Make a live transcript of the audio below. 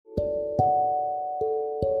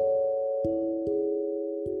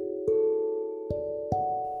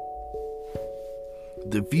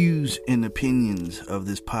The views and opinions of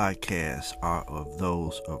this podcast are of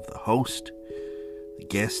those of the host, the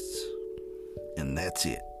guests, and that's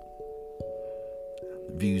it.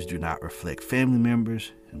 The views do not reflect family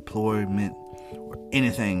members, employment, or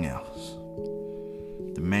anything else.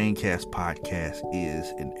 The Maincast podcast is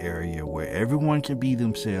an area where everyone can be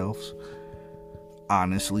themselves,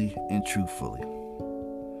 honestly and truthfully.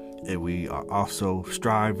 And we are also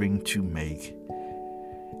striving to make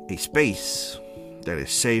a space that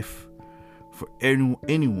is safe for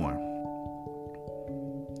anyone,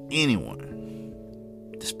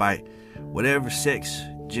 despite whatever sex,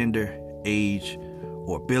 gender, age,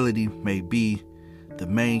 or ability may be. The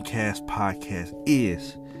Maincast podcast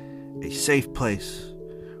is a safe place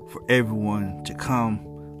for everyone to come,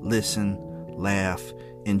 listen, laugh,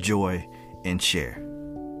 enjoy, and share.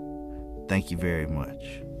 Thank you very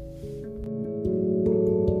much.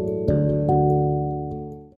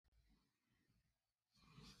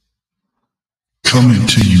 Coming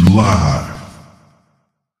to you live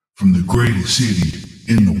from the greatest city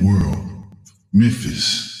in the world,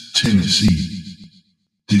 Memphis, Tennessee.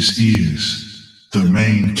 This is the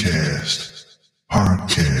Maincast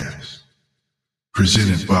podcast,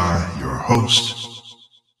 presented by your host,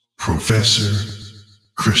 Professor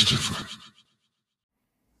Christopher.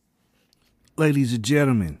 Ladies and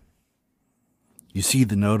gentlemen, you see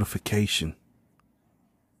the notification.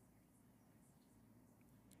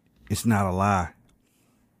 It's not a lie.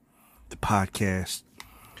 The podcast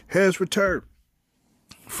has returned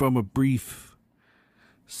from a brief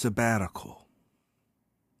sabbatical.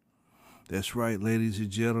 That's right, ladies and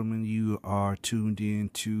gentlemen, you are tuned in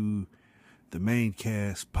to the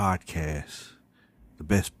Maincast podcast, the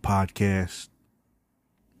best podcast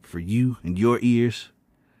for you and your ears,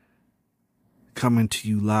 coming to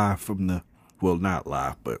you live from the, well, not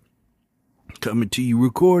live, but coming to you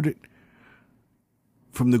recorded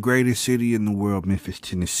from the greatest city in the world, Memphis,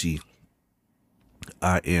 Tennessee.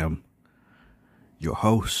 I am your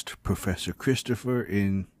host, Professor Christopher,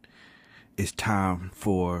 and it's time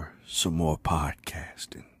for some more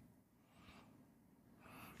podcasting.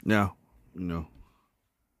 Now,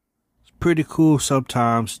 it's pretty cool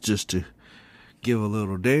sometimes just to give a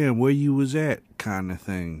little damn where you was at kind of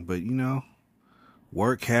thing. But,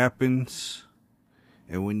 work happens,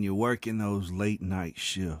 and when you're working those late night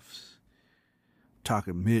shifts,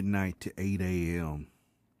 talking midnight to 8 a.m.,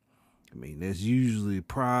 that's usually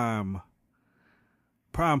prime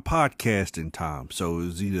podcasting time. So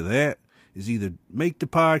it's either make the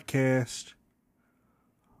podcast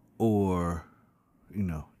or,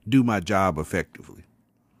 do my job effectively.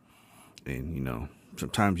 And,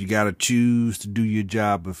 sometimes you got to choose to do your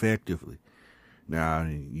job effectively. Now,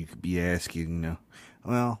 you could be asking,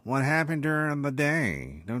 well, what happened during the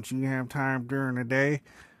day? Don't you have time during the day?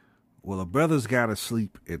 Well, a brother's got to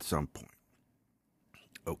sleep at some point.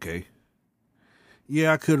 Okay.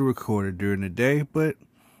 Yeah, I could have recorded during the day, but,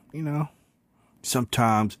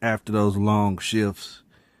 sometimes after those long shifts,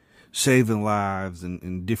 saving lives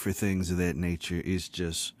and different things of that nature, it's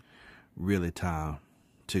just really time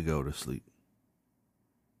to go to sleep.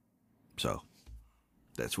 So,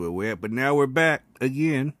 that's where we're at. But now we're back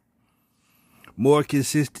again. More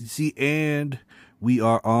consistency, and we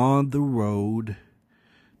are on the road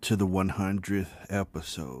to the 100th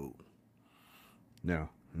episode.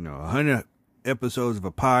 Now, 100 episodes of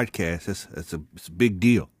a podcast, it's a big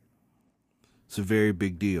deal. It's a very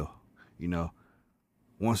big deal.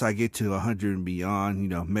 Once I get to 100 and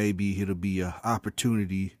beyond, maybe it'll be an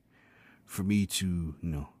opportunity for me to,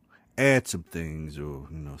 add some things or,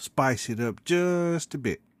 spice it up just a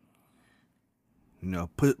bit.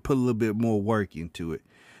 Put a little bit more work into it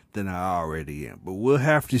than I already am. But we'll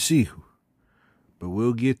have to see. But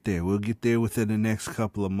we'll get there. We'll get there within the next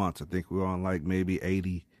couple of months. I think we're on maybe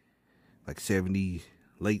 80, 70,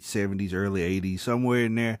 late 70s, early 80s, somewhere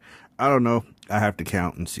in there. I don't know. I have to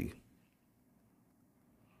count and see.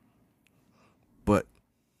 But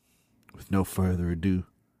with no further ado,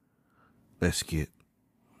 let's get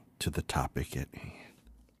to the topic at hand.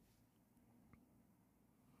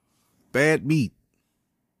 Bad meat.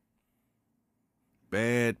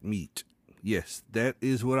 Bad meat. Yes, that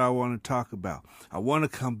is what I want to talk about. I want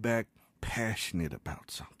to come back passionate about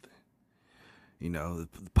something. The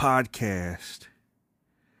podcast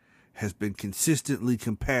has been consistently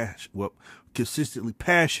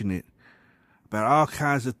passionate about all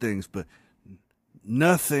kinds of things, but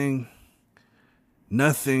nothing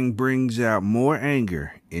brings out more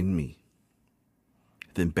anger in me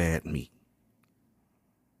than bad meat.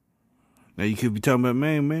 Now, you could be talking about,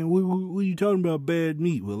 man, what are you talking about, bad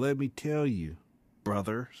meat? Well, let me tell you,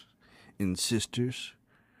 brothers and sisters,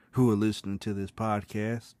 who are listening to this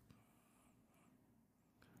podcast.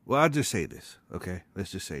 Well, I'll just say this, okay?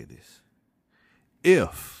 Let's just say this.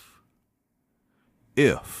 If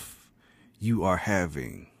you are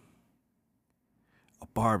having a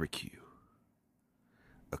barbecue,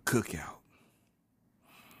 a cookout,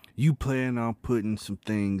 you plan on putting some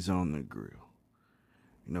things on the grill.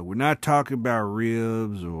 You know, we're not talking about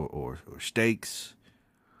ribs or steaks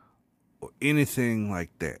or anything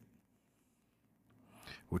like that.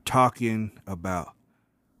 We're talking about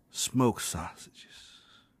smoked sausages.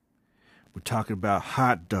 We're talking about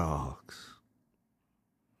hot dogs.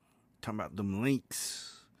 We're talking about them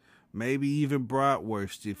links. Maybe even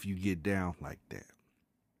bratwurst if you get down like that.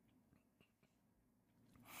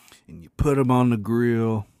 And you put them on the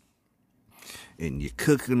grill. And you're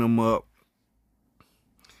cooking them up.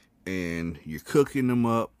 And you're cooking them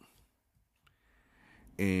up.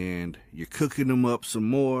 And you're cooking them up some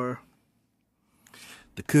more.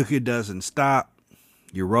 The cooking doesn't stop.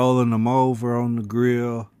 You're rolling them over on the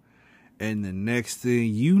grill. And the next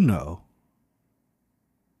thing you know,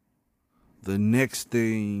 the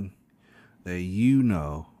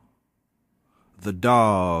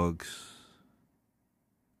dogs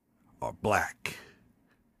are black.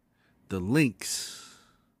 The links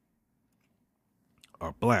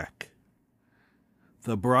are black.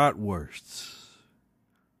 The bratwursts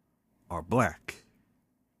are black.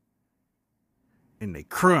 And they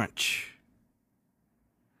crunch.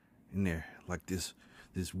 And they're like this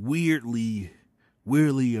weirdly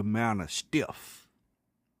amount of stiff.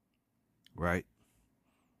 Right?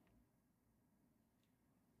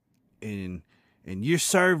 And you're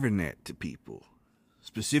serving that to people.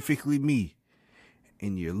 Specifically me.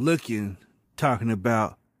 And you're talking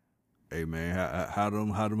about, hey man, how them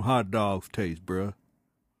hot dogs taste, bruh?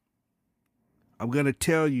 I'm gonna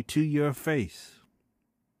tell you to your face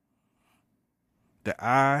that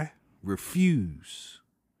I refuse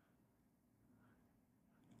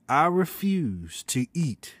to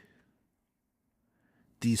eat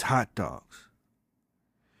these hot dogs,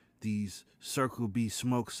 these Circle B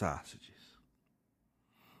smoked sausages,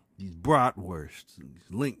 these bratwursts, these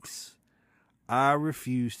links. I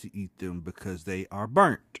refuse to eat them because they are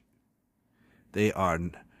burnt. They are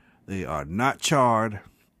not charred.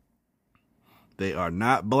 They are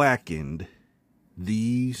not blackened.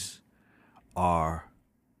 These are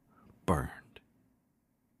burned.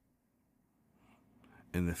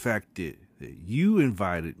 And the fact that you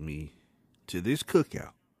invited me to this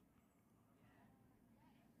cookout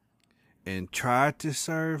and tried to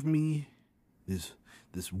serve me this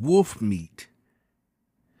wolf meat,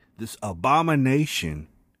 this abomination,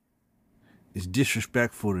 is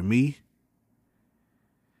disrespectful to me.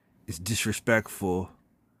 It's disrespectful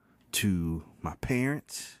to my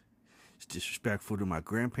parents. It's disrespectful to my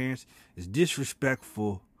grandparents. It's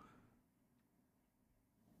disrespectful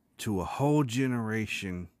to a whole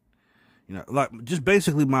generation. You know, like just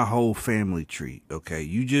basically my whole family tree, okay?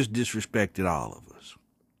 You just disrespected all of us.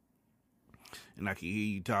 And I can hear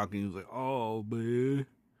you talking. He's like, oh, man,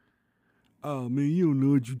 you don't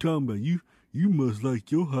know what you're talking about. You must like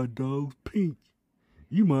your hot dogs pink.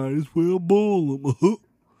 You might as well boil them.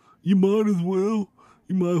 You might as well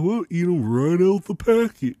eat them right out the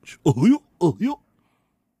package.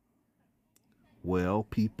 Well,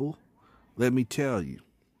 people, let me tell you.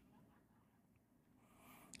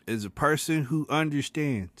 As a person who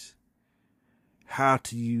understands how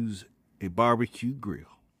to use a barbecue grill,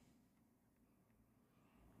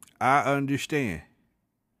 I understand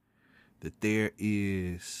that there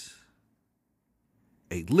is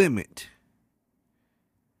a limit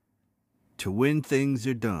to when things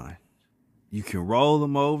are done. You can roll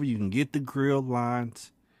them over, you can get the grill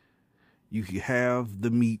lines, you can have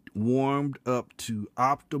the meat warmed up to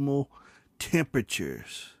optimal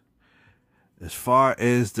temperatures as far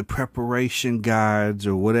as the preparation guides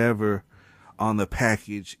or whatever on the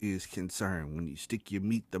package is concerned. When you stick your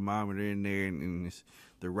meat thermometer in there and it's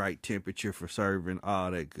the right temperature for serving,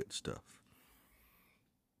 all that good stuff.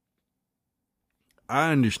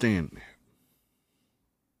 I understand that.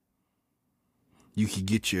 You can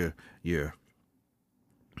get your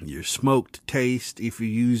smoked taste if you're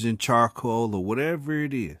using charcoal or whatever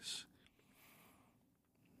it is.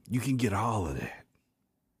 You can get all of that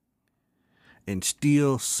and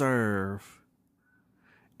still serve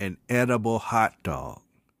an edible hot dog.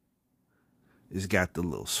 It's got the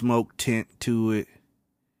little smoke tint to it.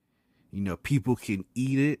 You know, people can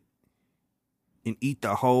eat it and eat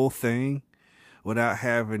the whole thing without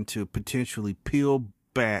having to potentially peel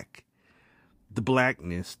back the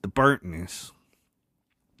blackness, the burntness,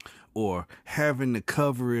 or having to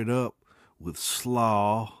cover it up with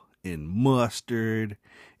slaw in mustard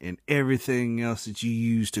and everything else that you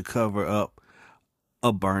use to cover up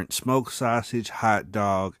a burnt smoked sausage, hot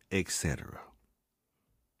dog, etc.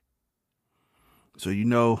 So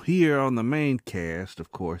here on the main cast,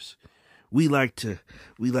 of course, we like to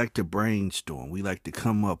brainstorm. We like to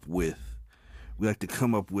come up with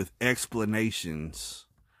explanations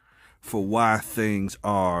for why things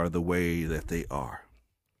are the way that they are.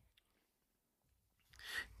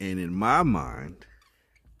 And in my mind,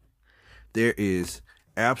 there is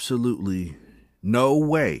absolutely no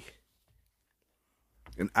way,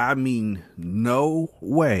 and I mean no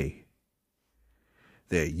way,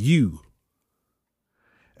 that you,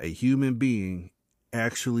 a human being,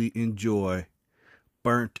 actually enjoy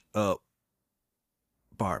burnt up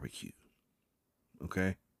barbecue.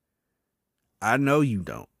 Okay? I know you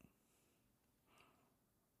don't.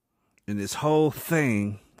 And this whole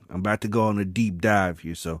thing, I'm about to go on a deep dive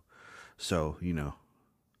here, so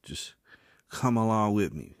just come along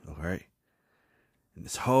with me, all right? And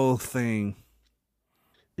this whole thing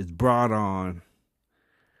is brought on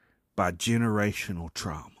by generational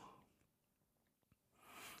trauma.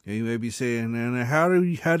 And you may be saying, "Now, how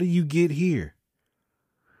do you get here?"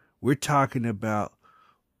 We're talking about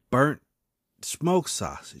burnt smoked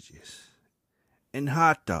sausages and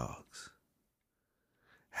hot dogs.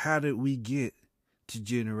 How did we get to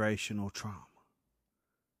generational trauma?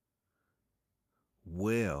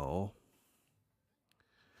 Well,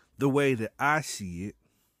 the way that I see it,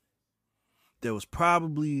 it's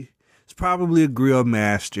probably a grill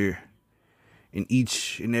master in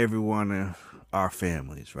each and every one of our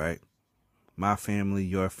families, right? My family,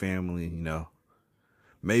 your family,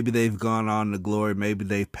 Maybe they've gone on to glory. Maybe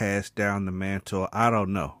they've passed down the mantle. I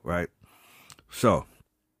don't know, right? So,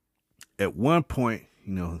 at one point,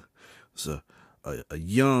 it was a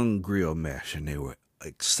young grill master, and they were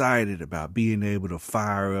excited about being able to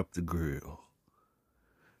fire up the grill,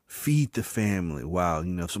 feed the family while,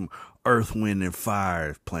 some Earth, Wind, and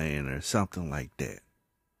Fire is playing or something like that.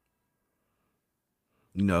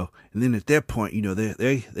 And then at that point,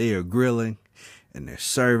 they are grilling and they're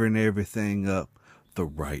serving everything up the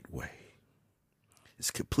right way.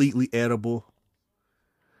 It's completely edible.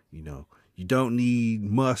 You don't need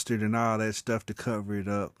mustard and all that stuff to cover it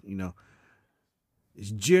up.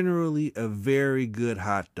 It's generally a very good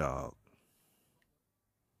hot dog.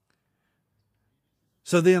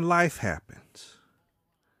 So then life happens.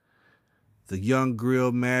 The young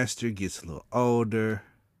grill master gets a little older.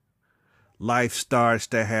 Life starts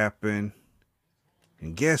to happen.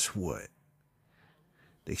 And guess what?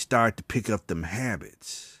 They start to pick up them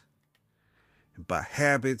habits. And by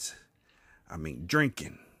habits, I mean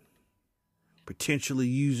drinking, potentially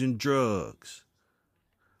using drugs,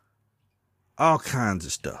 all kinds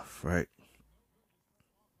of stuff, right?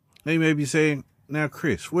 They may be saying, "Now,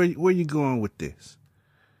 Chris, where you going with this?"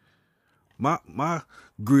 My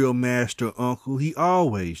grill master uncle, he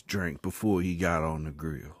always drank before he got on the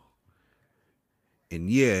grill. And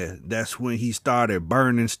yeah, that's when he started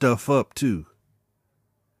burning stuff up too.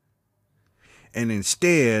 And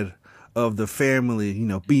instead of the family,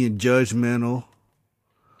 being judgmental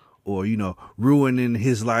or, ruining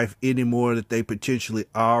his life any more that they potentially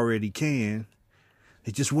already can,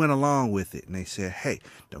 they just went along with it. And they said, "Hey,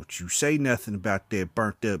 don't you say nothing about that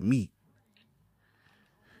burnt up meat.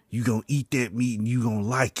 You gonna eat that meat and you gonna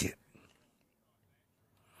like it."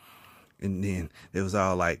 And then it was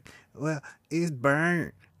all like, "Well, it's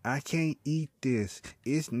burnt. I can't eat this.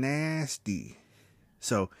 It's nasty."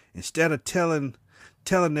 So instead of telling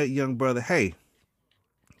that young brother, "Hey,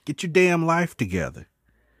 get your damn life together,"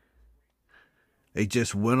 they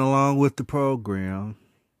just went along with the program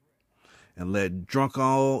and let drunk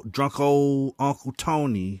old Uncle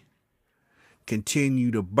Tony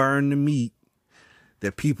continue to burn the meat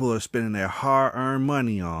that people are spending their hard-earned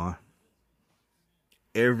money on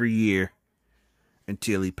every year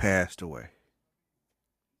until he passed away.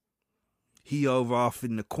 He over off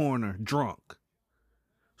in the corner, drunk,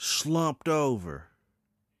 slumped over.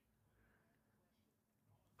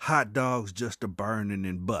 Hot dogs just a burning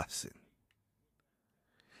and busting.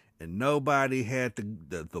 And nobody had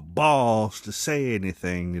the balls to say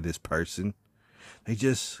anything to this person. They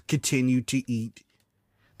just continued to eat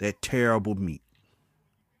that terrible meat.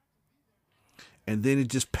 And then it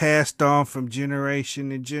just passed on from generation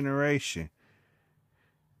to generation.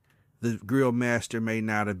 The grill master may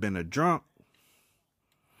not have been a drunk,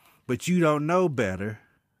 but you don't know better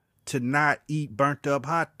to not eat burnt up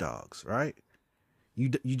hot dogs, right? You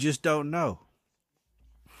just don't know.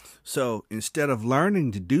 So instead of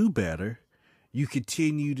learning to do better, you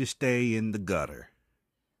continue to stay in the gutter.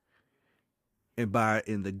 And by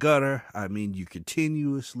in the gutter, I mean you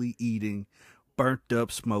continuously eating burnt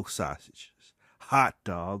up smoked sausages, hot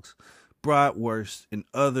dogs, bratwurst, and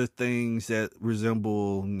other things that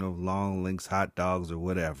resemble, long links hot dogs or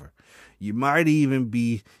whatever. You might even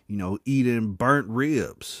be, eating burnt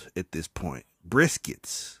ribs at this point,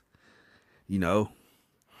 briskets,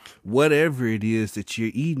 whatever it is that you're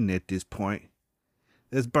eating at this point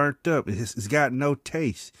that's burnt up. It's got no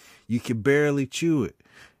taste. You can barely chew it.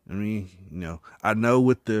 I mean, I know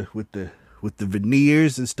with the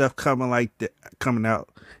veneers and stuff coming out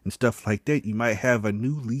and stuff like that, you might have a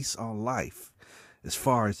new lease on life as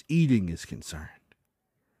far as eating is concerned.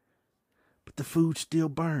 But the food's still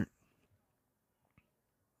burnt.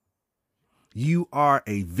 You are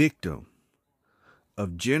a victim of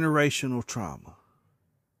generational trauma.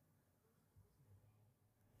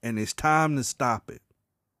 And it's time to stop it.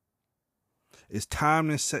 It's time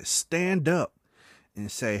to stand up and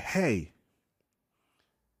say, hey,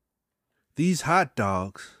 these hot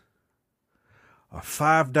dogs are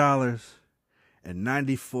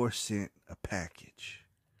 $5.94 a package.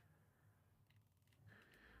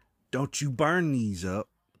 Don't you burn these up.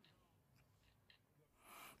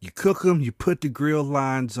 You cook them, you put the grill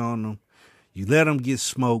lines on them, you let them get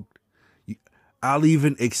smoked. I'll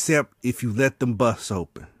even accept if you let them bust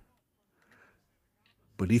open.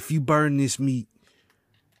 But if you burn this meat,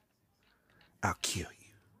 I'll kill you.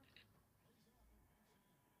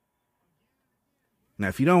 Now,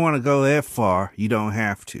 if you don't want to go that far, you don't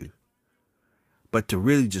have to. But to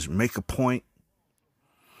really just make a point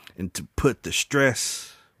and to put the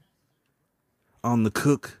stress on the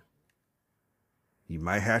cook, you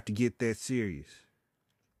might have to get that serious.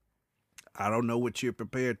 I don't know what you're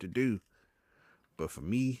prepared to do, but for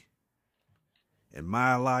me, in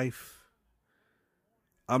my life,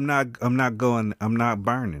 I'm not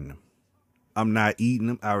burning them. I'm not eating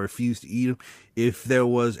them. I refuse to eat them. If there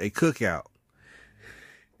was a cookout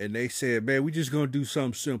and they said, man, we just going to do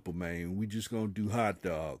something simple, man. We just going to do hot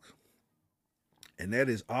dogs. And that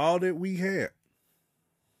is all that we had.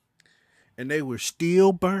 And they were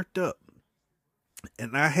still burnt up.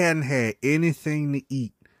 And I hadn't had anything to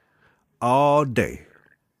eat all day.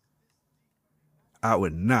 I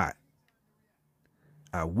would not.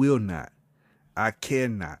 I will not. I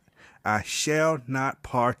cannot. I shall not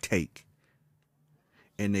partake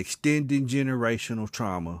in extending generational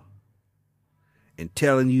trauma and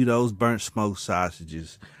telling you those burnt smoked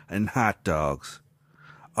sausages and hot dogs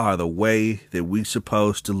are the way that we're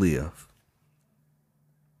supposed to live.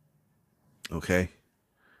 Okay?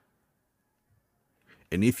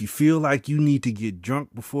 And if you feel like you need to get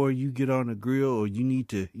drunk before you get on the grill, or you need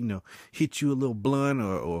to, hit you a little blunt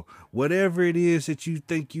or whatever it is that you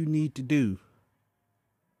think you need to do,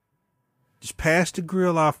 just pass the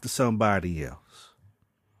grill off to somebody else.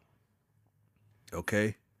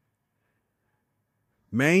 Okay?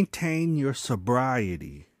 Maintain your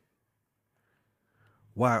sobriety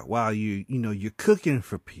while you're cooking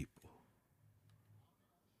for people.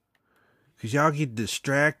 Cause y'all get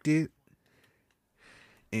distracted,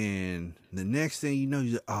 and the next thing you know,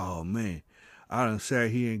 you're like, oh man, I done sat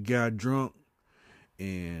here and got drunk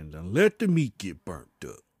and let the meat get burnt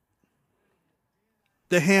up.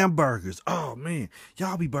 The hamburgers, oh man,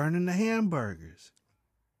 y'all be burning the hamburgers.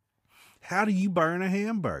 How do you burn a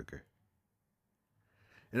hamburger?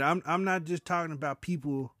 And I'm not just talking about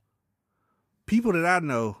people that I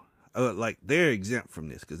know, like they're exempt from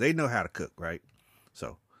this because they know how to cook, right?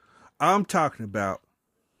 So I'm talking about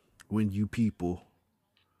when you people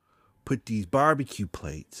put these barbecue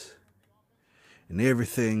plates and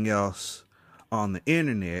everything else on the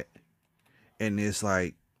internet, and it's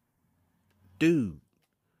like, dude,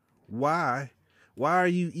 why are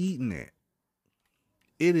you eating that?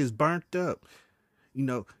 It is burnt up.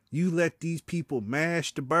 You let these people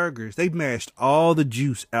mash the burgers. They mashed all the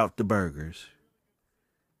juice out the burgers.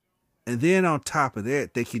 And then on top of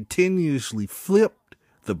that, they continuously flipped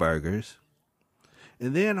the burgers.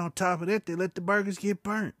 And then on top of that, they let the burgers get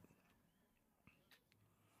burnt.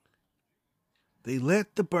 They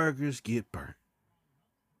let the burgers get burnt.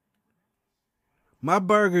 My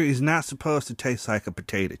burger is not supposed to taste like a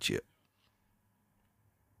potato chip.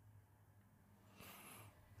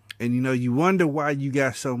 And you wonder why you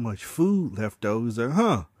got so much food left over.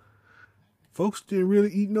 Like, folks didn't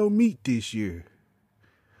really eat no meat this year.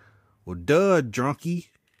 Well, duh, drunkie.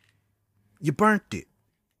 You burnt it.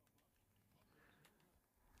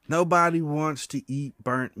 Nobody wants to eat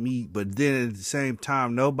burnt meat, but then at the same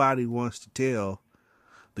time, nobody wants to tell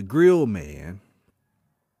the grill man,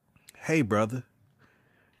 hey, brother,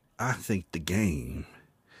 I think the game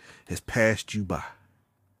has passed you by.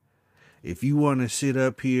 If you want to sit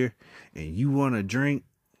up here and you want to drink,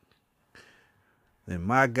 then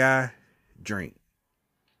my guy, drink.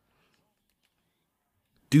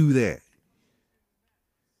 Do that.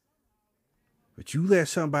 But you let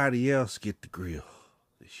somebody else get the grill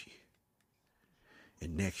this year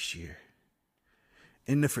and next year,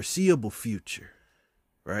 in the foreseeable future,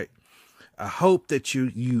 right? I hope that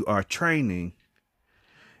you are training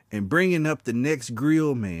and bringing up the next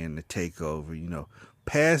grill man to take over.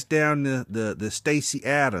 Pass down the Stacey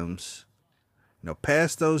Adams.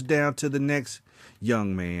 Pass those down to the next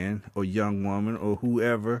young man or young woman or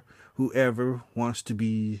whoever wants to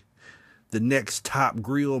be the next top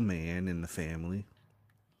grill man in the family.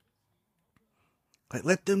 Like,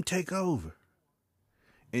 let them take over.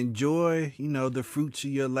 Enjoy, the fruits of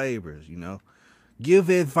your labors, Give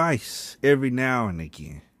advice every now and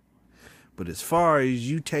again. But as far as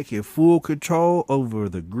you taking full control over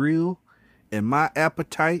the grill and my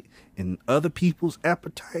appetite and other people's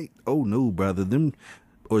appetite, oh no, brother,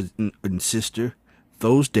 and sister,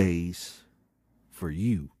 those days for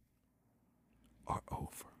you are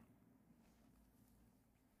over.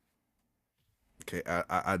 Okay,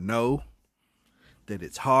 I know that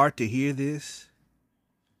it's hard to hear this.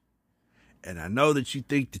 And I know that you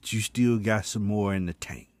think that you still got some more in the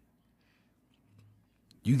tank.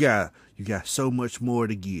 You got so much more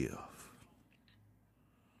to give.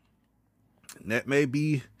 And that may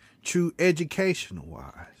be true educational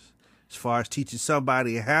wise, as far as teaching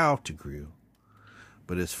somebody how to grill.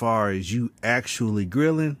 But as far as you actually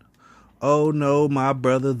grilling, oh no, my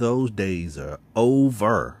brother, those days are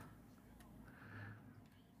over.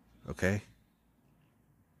 Okay?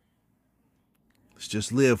 Let's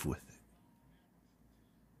just live with it.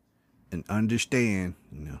 And understand,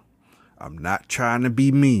 I'm not trying to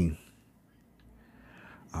be mean.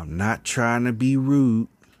 I'm not trying to be rude.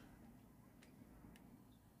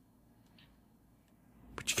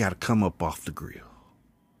 But you got to come up off the grill.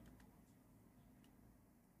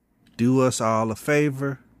 Do us all a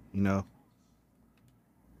favor,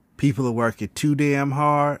 People are working too damn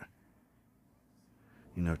hard.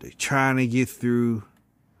 They're trying to get through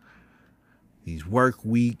these work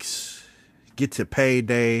weeks, get to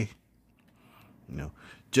payday.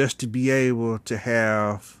 Just to be able to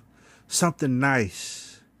have something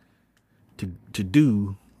nice to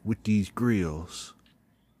do with these grills.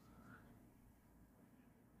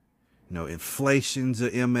 Inflation's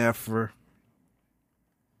a MF'er.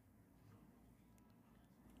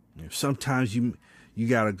 Sometimes you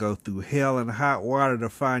gotta go through hell and hot water to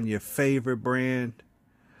find your favorite brand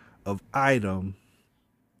of item.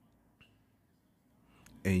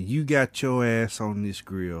 And you got your ass on this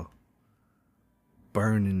grill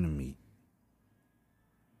burning the meat.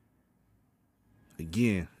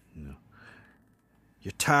 Again,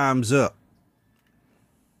 your time's up.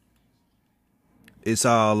 It's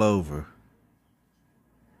all over.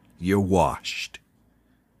 You're washed.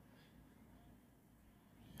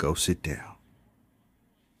 Go sit down.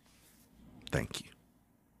 Thank you.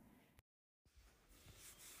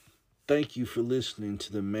 Thank you for listening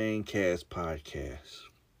to the Maincast podcast.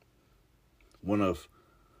 One of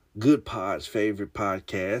Good Pod's favorite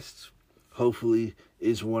podcasts. Hopefully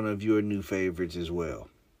it's one of your new favorites as well.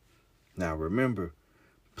 Now remember,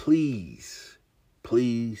 please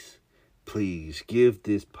give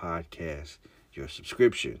this podcast your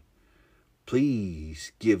subscription.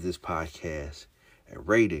 Please give this podcast a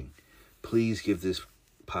rating. Please give this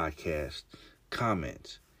podcast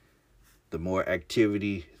comments. The more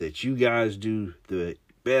activity that you guys do, the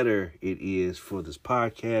better it is for this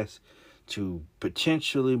podcast to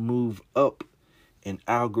potentially move up in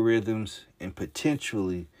algorithms and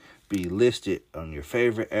potentially be listed on your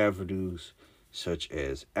favorite avenues such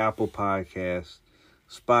as Apple Podcasts,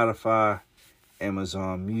 Spotify,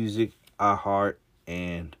 Amazon Music, iHeart,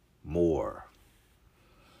 and more.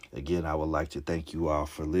 Again, I would like to thank you all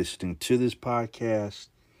for listening to this podcast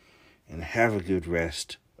and have a good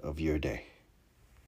rest of your day.